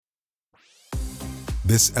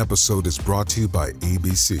This episode is brought to you by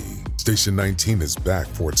ABC. Station 19 is back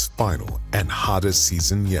for its final and hottest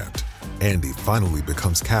season yet. Andy finally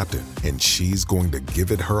becomes captain, and she's going to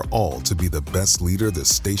give it her all to be the best leader the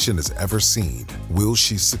station has ever seen. Will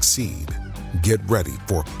she succeed? Get ready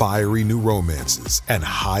for fiery new romances and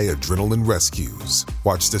high adrenaline rescues.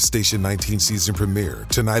 Watch the Station 19 season premiere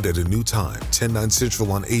tonight at a new time, 10/9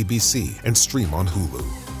 Central on ABC and stream on Hulu.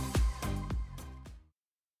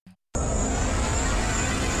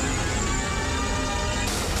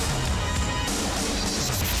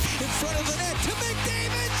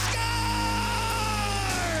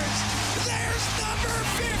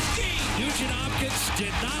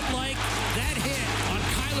 Did not like that hit on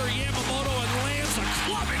Kyler Yamamoto and lands a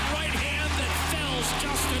clubbing right hand that fells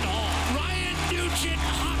Justin Hall. Ryan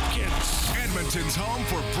Nugent-Hopkins. Edmonton's home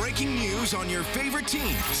for breaking news on your favorite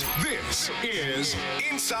teams. This is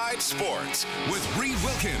Inside Sports with Reed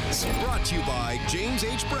Wilkins. Brought to you by James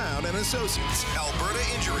H. Brown and Associates, Alberta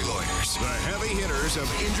Injury Lawyers, the heavy hitters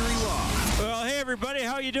of injury law. Well, hey everybody,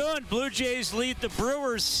 how you doing? Blue Jays lead the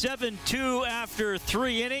Brewers 7-2 after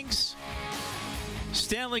 3 innings.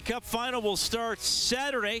 Stanley Cup Final will start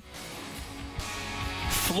Saturday.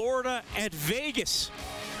 Florida at Vegas.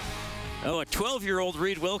 Oh, a 12-year-old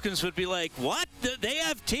Reed Wilkins would be like, what? They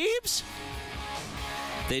have teams?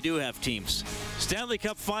 They do have teams. Stanley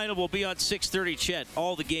Cup Final will be on 6:30, Chet.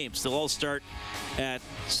 All the games. They'll all start at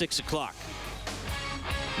 6 o'clock.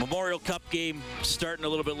 Memorial Cup game starting a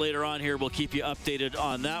little bit later on here. We'll keep you updated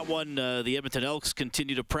on that one. The Edmonton Elks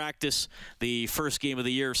continue to practice the first game of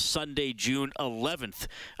the year, Sunday, June 11th,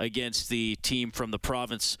 against the team from the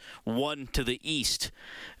province, one to the east.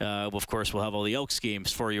 Of course, we'll have all the Elks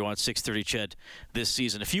games for you on 6:30, Ched, this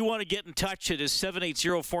season. If you want to get in touch, it is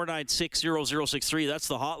 780-496-0063. That's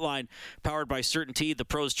the hotline powered by CertainTeed, the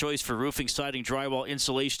pro's choice for roofing, siding, drywall,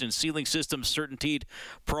 insulation, and ceiling systems. CertainTeed,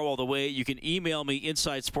 pro all the way. You can email me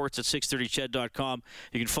insidesports@630ched.com.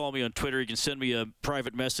 You can follow me on Twitter. You can send me a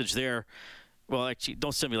private message there. Well, actually,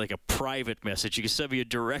 don't send me like a private message. You can send me a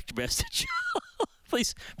direct message.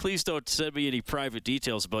 Please don't send me any private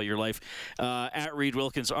details about your life. At Reed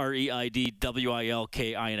Wilkins,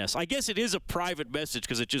 ReidWilkins. I guess it is a private message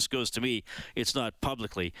because it just goes to me. It's not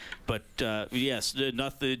publicly. But, yes,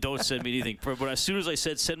 don't send me anything. But as soon as I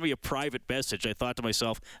said send me a private message, I thought to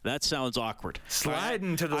myself, that sounds awkward. Slide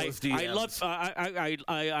into those DMs.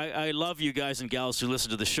 I love you guys and gals who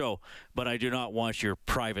listen to the show, but I do not want your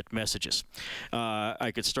private messages.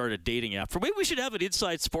 I could start a dating app. Maybe we should have an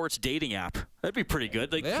Inside Sports dating app. That'd be pretty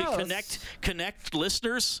good. Like connect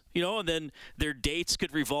listeners, and then their dates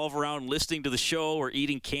could revolve around listening to the show or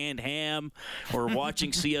eating canned ham or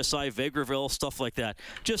watching CSI Vegreville, stuff like that.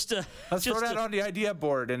 Let's throw that on the idea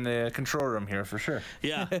board in the control room here for sure.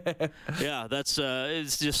 Yeah, that's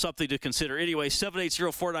it's just something to consider. Anyway,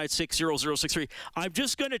 780-496-0063. I'm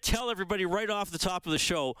just going to tell everybody right off the top of the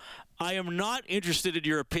show, I am not interested in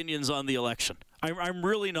your opinions on the election. I'm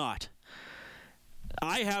really not.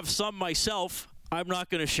 I have some myself. I'm not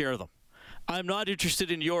going to share them. I'm not interested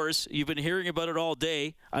in yours. You've been hearing about it all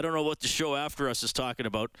day. I don't know what the show after us is talking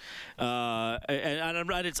about. And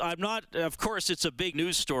I'm not, of course, it's a big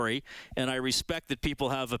news story, and I respect that people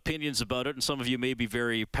have opinions about it, and some of you may be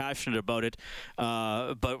very passionate about it.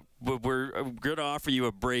 But we're going to offer you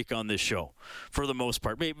a break on this show for the most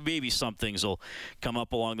part. Maybe some things will come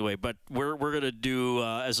up along the way, but we're going to do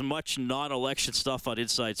as much non-election stuff on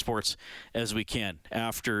Inside Sports as we can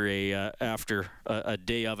after a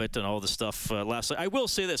day of it and all the stuff last night. I will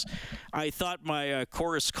say this. I thought my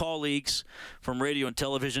chorus colleagues from radio and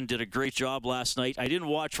television did a great job last night. I didn't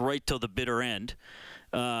watch right till the bitter end.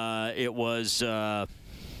 It was...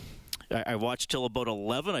 I watched till about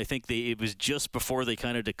 11. I think it was just before they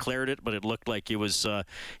kind of declared it, but it looked like it was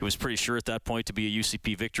pretty sure at that point to be a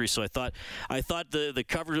UCP victory. So I thought the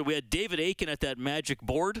coverage, we had David Aiken at that magic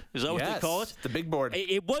board. Is that what they call it? The big board.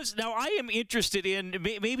 It was. Now I am interested in,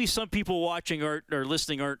 maybe some people watching or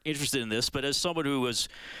listening aren't interested in this, but as someone who has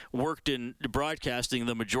worked in broadcasting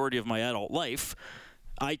the majority of my adult life,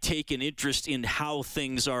 I take an interest in how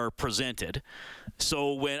things are presented.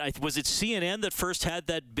 So was it CNN that first had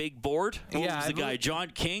that big board? What was the guy?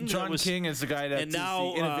 John King? King is the guy that's the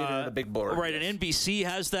innovator of the big board. Right, and NBC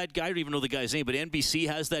has that guy. I don't even know the guy's name, but NBC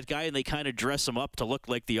has that guy, and they kind of dress him up to look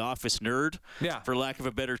like the office nerd, for lack of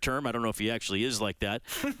a better term. I don't know if he actually is like that.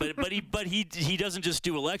 but he doesn't just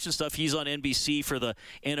do election stuff. He's on NBC for the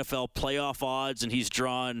NFL playoff odds, and he's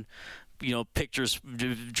drawn pictures,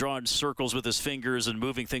 drawing circles with his fingers and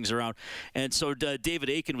moving things around. And so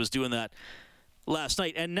David Aiken was doing that. last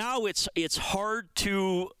night. And now it's hard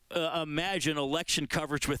to imagine election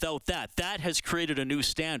coverage without that. That has created a new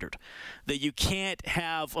standard, that you can't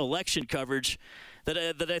have election coverage. That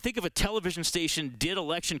I think if a television station did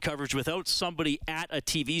election coverage without somebody at a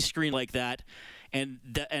TV screen like that and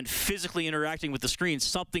physically interacting with the screen,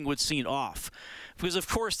 something would seem off. Because, of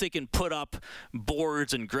course, they can put up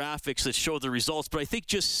boards and graphics that show the results, but I think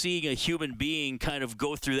just seeing a human being kind of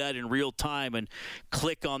go through that in real time and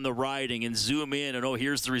click on the riding and zoom in and, oh,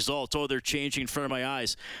 here's the results. Oh, they're changing in front of my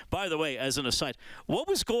eyes. By the way, as an aside, what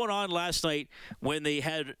was going on last night when they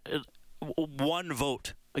had one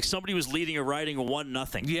vote? Like somebody was leading a riding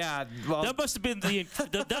 1-0. Yeah, well, that must have been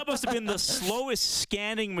the slowest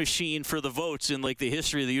scanning machine for the votes in like the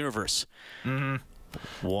history of the universe.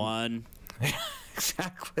 Mm-hmm. One.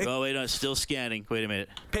 Exactly. Oh, wait, no, it's still scanning. Wait a minute.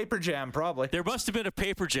 Paper jam, probably. There must have been a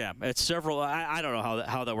paper jam at several. I don't know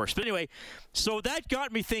how that works, but anyway, so that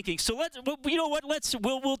got me thinking. So you know what?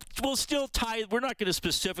 We'll still tie. We're not going to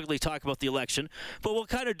specifically talk about the election, but we'll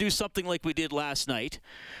kind of do something like we did last night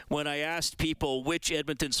when I asked people which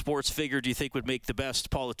Edmonton sports figure do you think would make the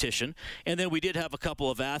best politician, and then we did have a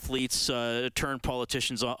couple of athletes turn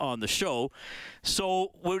politicians on the show.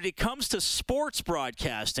 So when it comes to sports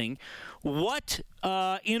broadcasting, what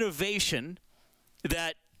innovation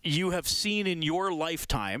that you have seen in your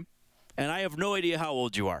lifetime, and I have no idea how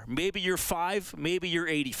old you are. Maybe you're 5, maybe you're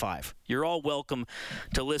 85. You're all welcome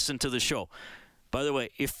to listen to the show. By the way,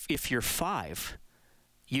 if you're 5,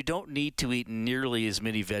 you don't need to eat nearly as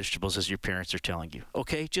many vegetables as your parents are telling you.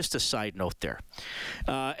 Okay? Just a side note there.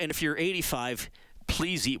 And if you're 85,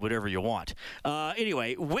 please eat whatever you want.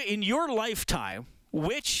 Anyway, in your lifetime,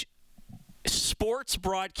 which sports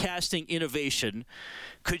broadcasting innovation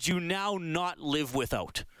could you now not live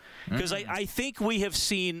without? Because I think we have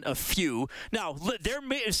seen a few. Now,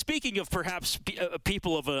 speaking of perhaps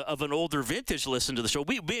people of an older vintage listen to the show,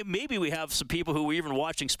 maybe we have some people who were even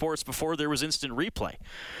watching sports before there was instant replay.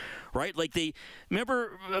 Right? Like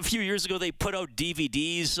remember a few years ago they put out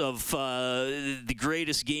DVDs of the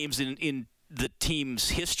greatest games in the team's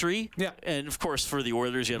history. Yeah. And, of course, for the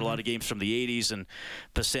Oilers, you had a lot of games from the 80s and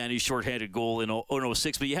Pisani's shorthanded goal in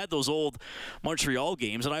 06. But you had those old Montreal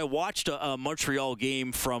games. And I watched a Montreal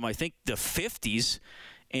game from, I think, the 50s.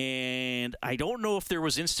 And I don't know if there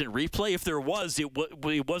was instant replay. If there was,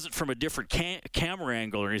 it wasn't from a different camera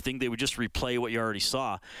angle or anything. They would just replay what you already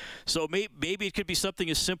saw. So maybe it could be something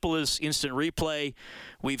as simple as instant replay.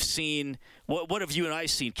 We've seen – what have you and I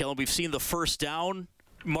seen, Kellen? We've seen the first down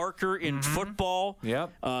marker in football.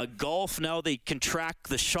 Yep. Golf, now they can track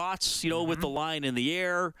the shots, with the line in the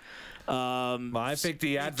air. I think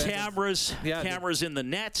the advent cameras in the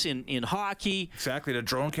nets in hockey. Exactly, the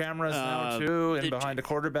drone cameras now too, and behind the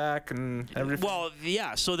quarterback and everything. Well,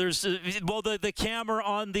 yeah. So there's the camera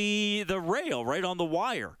on the rail, right on the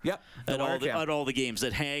wire. Yep. At all the games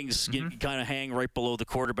that hangs kind of hang right below the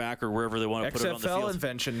quarterback or wherever they want to put it on the field. XFL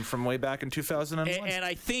invention from way back in 2001. And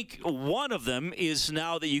I think one of them is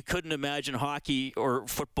now that you couldn't imagine hockey or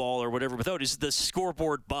football or whatever without is the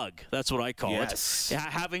scoreboard bug. That's what I call it.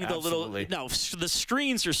 Having the little. Now, the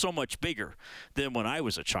screens are so much bigger than when I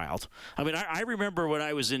was a child. I mean, I remember when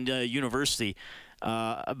I was in university,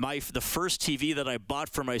 the first TV that I bought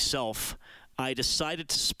for myself, I decided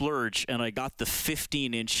to splurge, and I got the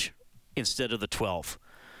 15-inch instead of the 12.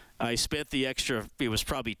 I spent the extra, it was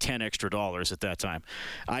probably $10 extra at that time.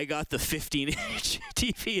 I got the 15-inch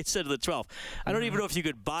TV instead of the 12. I don't even know if you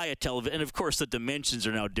could buy a television. And, of course, the dimensions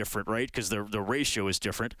are now different, right, because the ratio is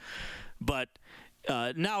different. But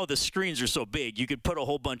now the screens are so big, you could put a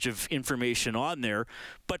whole bunch of information on there.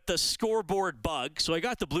 But the scoreboard bug, so I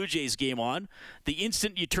got the Blue Jays game on. The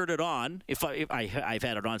instant you turn it on, I've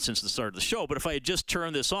had it on since the start of the show, but if I had just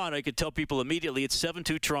turned this on, I could tell people immediately it's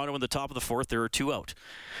 7-2 Toronto in the top of the fourth. There are 2 out.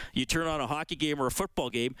 You turn on a hockey game or a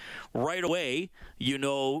football game, right away you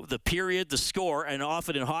know the period, the score, and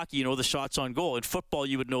often in hockey you know the shots on goal. In football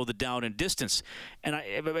you would know the down and distance. And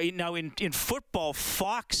now in football,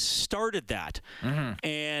 Fox started that.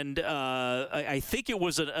 And I think it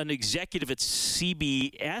was an executive at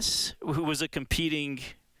CBS who was a competing,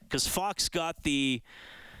 because Fox got I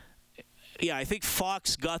think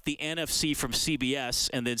Fox got the NFC from CBS,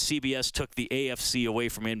 and then CBS took the AFC away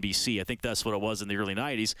from NBC. I think that's what it was in the early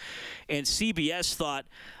 90s. And CBS thought,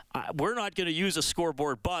 we're not going to use a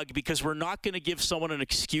scoreboard bug because we're not going to give someone an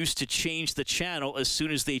excuse to change the channel as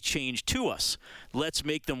soon as they change to us. Let's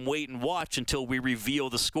make them wait and watch until we reveal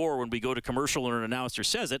the score when we go to commercial and an announcer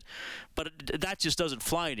says it. But that just doesn't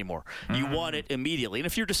fly anymore. You want it immediately. And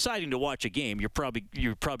if you're deciding to watch a game, you're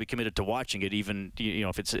probably committed to watching it, even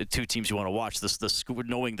if it's two teams you want to watch.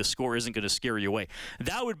 Knowing the score isn't going to scare you away.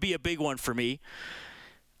 That would be a big one for me.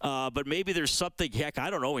 But maybe there's something, I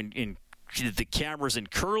don't know, in the cameras in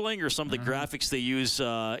curling or some of the graphics they use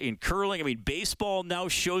in curling. I mean, baseball now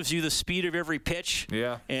shows you the speed of every pitch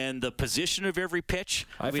and the position of every pitch.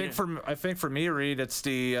 I think for me, Reed, it's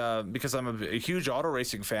the because I'm a huge auto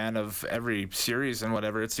racing fan of every series and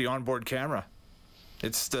whatever. It's the onboard camera.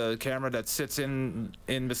 It's the camera that sits in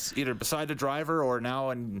either beside the driver or now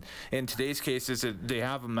in today's cases they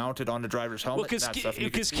have them mounted on the driver's helmet. Well,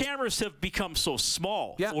 because cameras have become so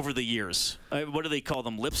small over the years. What do they call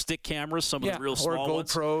them? Lipstick cameras? Some of the real small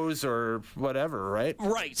ones? Or GoPros or whatever, right?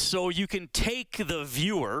 Right. So you can take the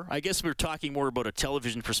viewer. I guess we're talking more about a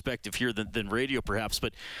television perspective here than radio perhaps,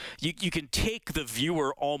 but you can take the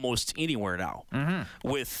viewer almost anywhere now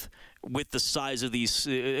with the size of these.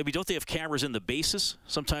 Don't they have cameras in the bases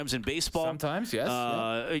sometimes in baseball? Sometimes, yes.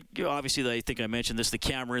 Obviously, I think I mentioned this, the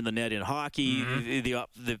camera in the net in hockey.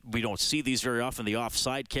 We don't see these very often, the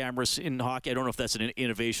offside cameras in hockey. I don't know if that's an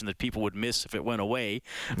innovation that people would miss if it went away.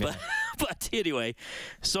 But anyway,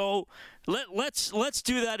 so let's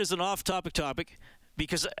do that as an off-topic topic.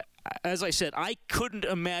 Because, as I said, I couldn't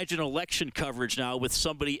imagine election coverage now with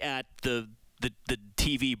somebody at the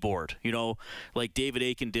TV board, like David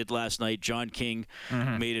Aiken did last night. John King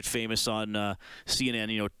made it famous on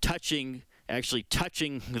CNN, actually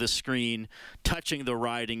touching the screen, touching the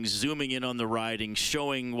riding, zooming in on the riding,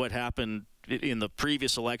 showing what happened in the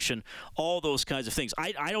previous election, all those kinds of things.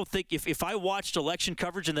 I don't think if I watched election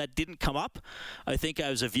coverage and that didn't come up, I think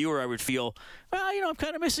as a viewer I would feel, well, I'm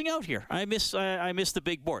kind of missing out here. I miss the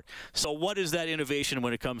big board. So what is that innovation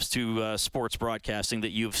when it comes to sports broadcasting that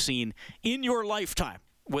you've seen in your lifetime,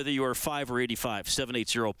 whether you are 5 or 85?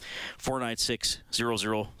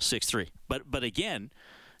 780-496-0063. But again,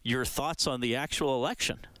 your thoughts on the actual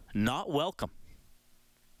election, not welcome.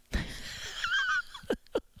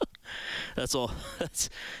 That's all.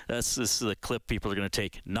 This is the clip people are going to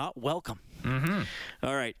take. Not welcome.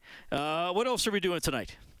 All right. What else are we doing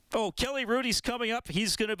tonight? Oh, Kelly Rudy's coming up.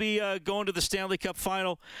 He's going to be going to the Stanley Cup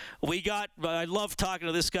Final. I love talking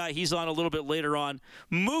to this guy. He's on a little bit later on.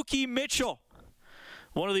 Mookie Mitchell,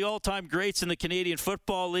 one of the all-time greats in the Canadian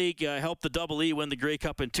Football League, helped the Double E win the Grey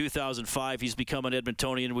Cup in 2005. He's become an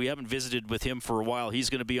Edmontonian. We haven't visited with him for a while. He's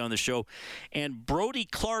going to be on the show. And Brody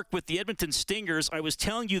Clark with the Edmonton Stingers. I was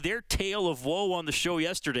telling you their tale of woe on the show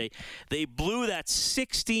yesterday. They blew that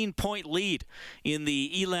 16-point lead in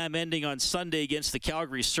the Elam ending on Sunday against the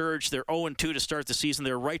Calgary Surge. They're 0-2 to start the season.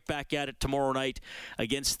 They're right back at it tomorrow night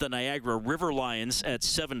against the Niagara River Lions at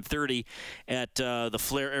 7:30 at the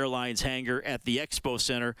Flair Airlines hangar at the Expo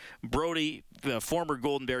Center. Brody, former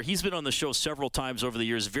Golden Bear, he's been on the show several times over the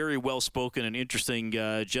years. Very well-spoken and interesting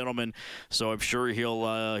gentleman. So I'm sure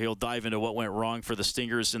he'll dive into what went wrong for the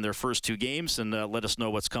Stingers in their first two games and let us know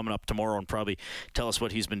what's coming up tomorrow and probably tell us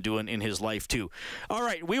what he's been doing in his life too. All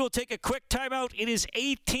right, we will take a quick timeout. It is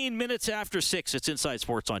 18 minutes after 6. It's Inside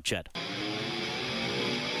Sports on Ched.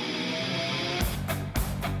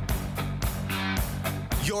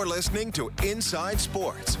 You're listening to Inside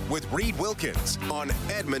Sports with Reed Wilkins on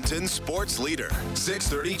Edmonton Sports Leader,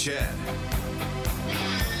 630 CHED.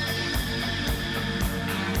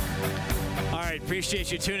 All right,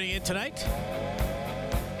 appreciate you tuning in tonight.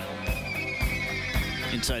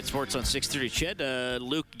 Inside Sports on 630 CHED.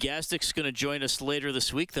 Luke Gastick's going to join us later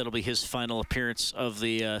this week. That'll be his final appearance of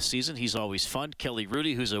the season. He's always fun. Kelly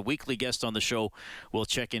Rudy, who's a weekly guest on the show, will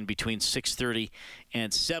check in between 6:30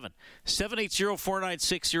 and 7.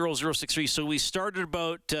 780-496-0063. So we started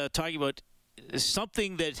about talking about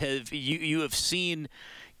something that you have seen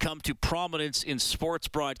come to prominence in sports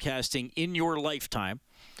broadcasting in your lifetime,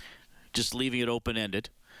 just leaving it open-ended.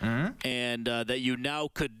 And that you now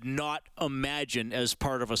could not imagine as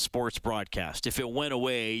part of a sports broadcast. If it went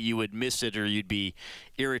away, you would miss it, or you'd be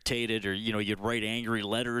irritated, or you'd write angry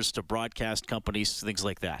letters to broadcast companies, things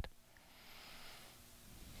like that.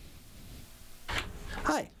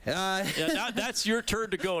 Hi. That's your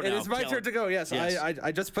turn to go now. It is my Kellen. turn to go, yes.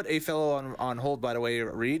 I just put a fellow on hold, by the way,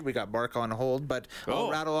 Reed. We got Mark on hold, but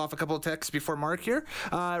I'll rattle off a couple of texts before Mark here.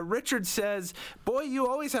 Richard says, boy, you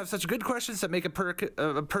always have such good questions that make a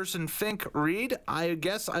person think. Reed, I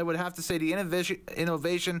guess I would have to say the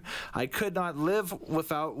innovation I could not live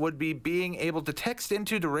without would be being able to text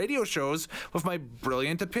into the radio shows with my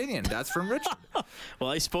brilliant opinion. That's from Richard. Well,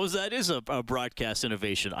 I suppose that is a broadcast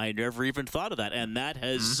innovation. I never even thought of that, and that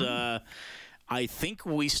has I think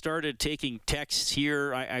we started taking texts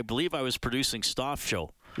here. I believe I was producing Stoff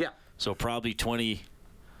Show. Yeah. So probably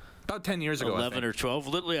about 10 years ago, 11 or 12.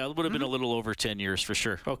 It would have been a little over 10 years for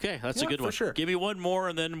sure. Okay, that's a good one. For sure. Give me one more,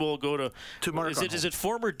 and then we'll go to Mark. Is it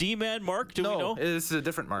former D-man Mark? Do we know? This is a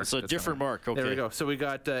different Mark. It's a different Mark. Okay. There we go. So we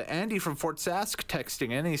got Andy from Fort Sask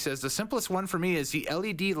texting in. He says, the simplest one for me is the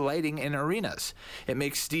LED lighting in arenas. It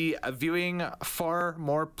makes the viewing far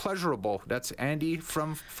more pleasurable. That's Andy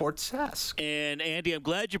from Fort Sask. And Andy, I'm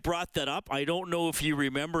glad you brought that up. I don't know if you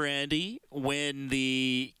remember, Andy, when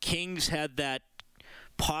the Kings had that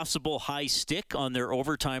possible high stick on their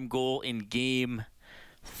overtime goal in Game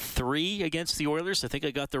 3 against the Oilers. I think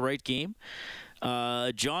I got the right game.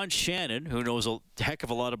 John Shannon, who knows a heck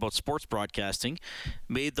of a lot about sports broadcasting,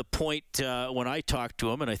 made the point when I talked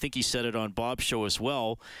to him, and I think he said it on Bob's show as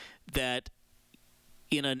well, that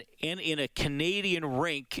in a Canadian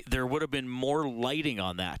rink, there would have been more lighting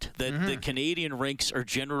on that. That the Canadian rinks are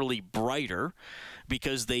generally brighter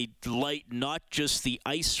because they light not just the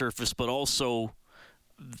ice surface, but also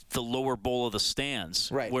the lower bowl of the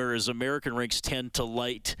stands. Right. Whereas American rinks tend to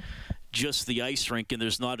light just the ice rink, and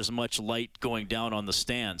there's not as much light going down on the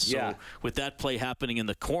stands. So with that play happening in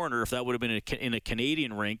the corner, if that would have been in a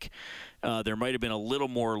Canadian rink, there might have been a little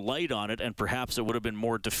more light on it, and perhaps it would have been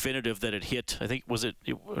more definitive that it hit. I think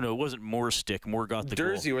it wasn't Moore's stick. Moore got the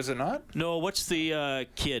Jersey, goal. was it not? No, what's the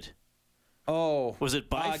kid? Oh. Was it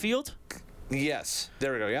Byfield? Yes.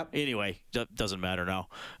 There we go, yep. Anyway, doesn't matter now.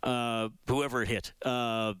 Whoever it hit.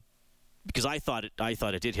 Because I thought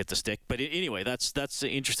it did hit the stick, but anyway, that's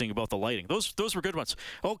interesting about the lighting. Those were good ones.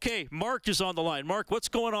 Okay, Mark is on the line. Mark, what's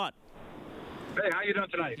going on? Hey, how you doing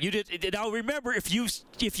tonight? You did. Now remember, if you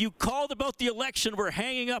called about the election, we're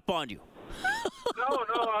hanging up on you. No,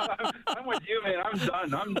 I'm with you, man. I'm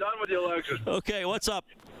done. I'm done with the election. Okay, what's up?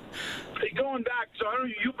 Hey, going back, so I don't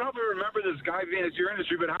know, you probably remember this guy being in your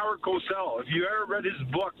industry, but Howard Cosell. If you ever read his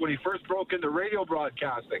book when he first broke into radio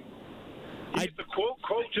broadcasting. He used to quote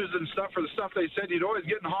coaches and stuff for the stuff they said. He'd always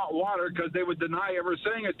get in hot water because they would deny ever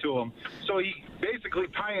saying it to him. So he basically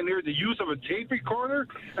pioneered the use of a tape recorder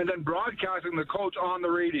and then broadcasting the coach on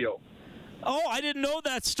the radio. Oh, I didn't know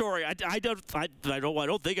that story. I don't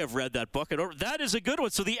think I've read that book. That is a good one.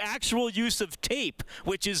 So the actual use of tape,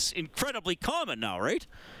 which is incredibly common now, right?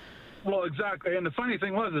 Well, exactly. And the funny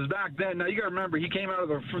thing is back then, now you got to remember, he came out of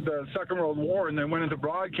the Second World War and then went into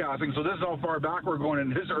broadcasting. So this is how far back we're going in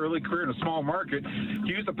his early career in a small market. He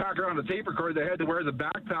used to pack around a tape recorder. They had to wear the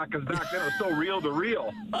backpack because back then it was still reel to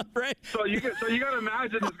reel. Right. So you got to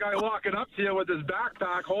imagine this guy walking up to you with his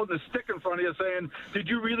backpack, holding a stick in front of you, saying, "Did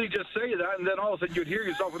you really just say that?" And then all of a sudden you'd hear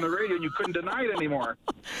yourself on the radio and you couldn't deny it anymore.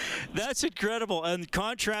 That's incredible. And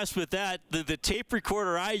contrast with that, the tape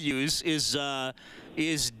recorder I use is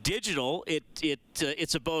digital.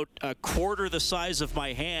 It's about a quarter the size of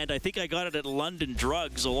my hand. I think I got it at London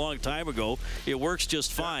Drugs a long time ago. It works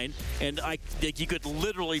just fine, and you could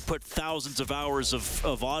literally put thousands of hours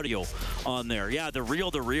of audio on there. Yeah, the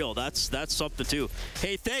reel to reel. That's something too.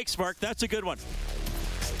 Hey, thanks, Mark. That's a good one.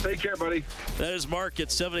 Take care, buddy. That is Mark at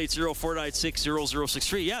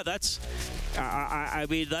 780-496-0063. Yeah, that's. I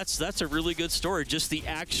mean, that's a really good story. Just the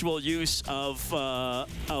actual use of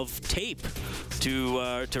tape to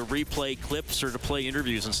replay clips or to play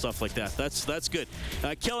interviews and stuff like that. That's good.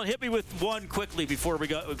 Kellen, hit me with one quickly before we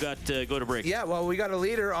got to go to break. Yeah, well, we got a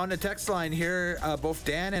leader on the text line here. Both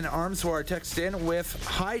Dan and Armswar are text in with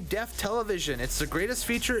high def television. It's the greatest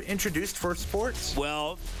feature introduced for sports.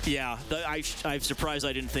 Well, yeah, I'm surprised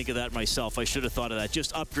I didn't think of that myself. I should have thought of that.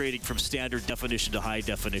 Just upgrading from standard definition to high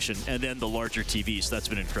definition, and then the larger TVs. That's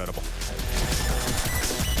been incredible.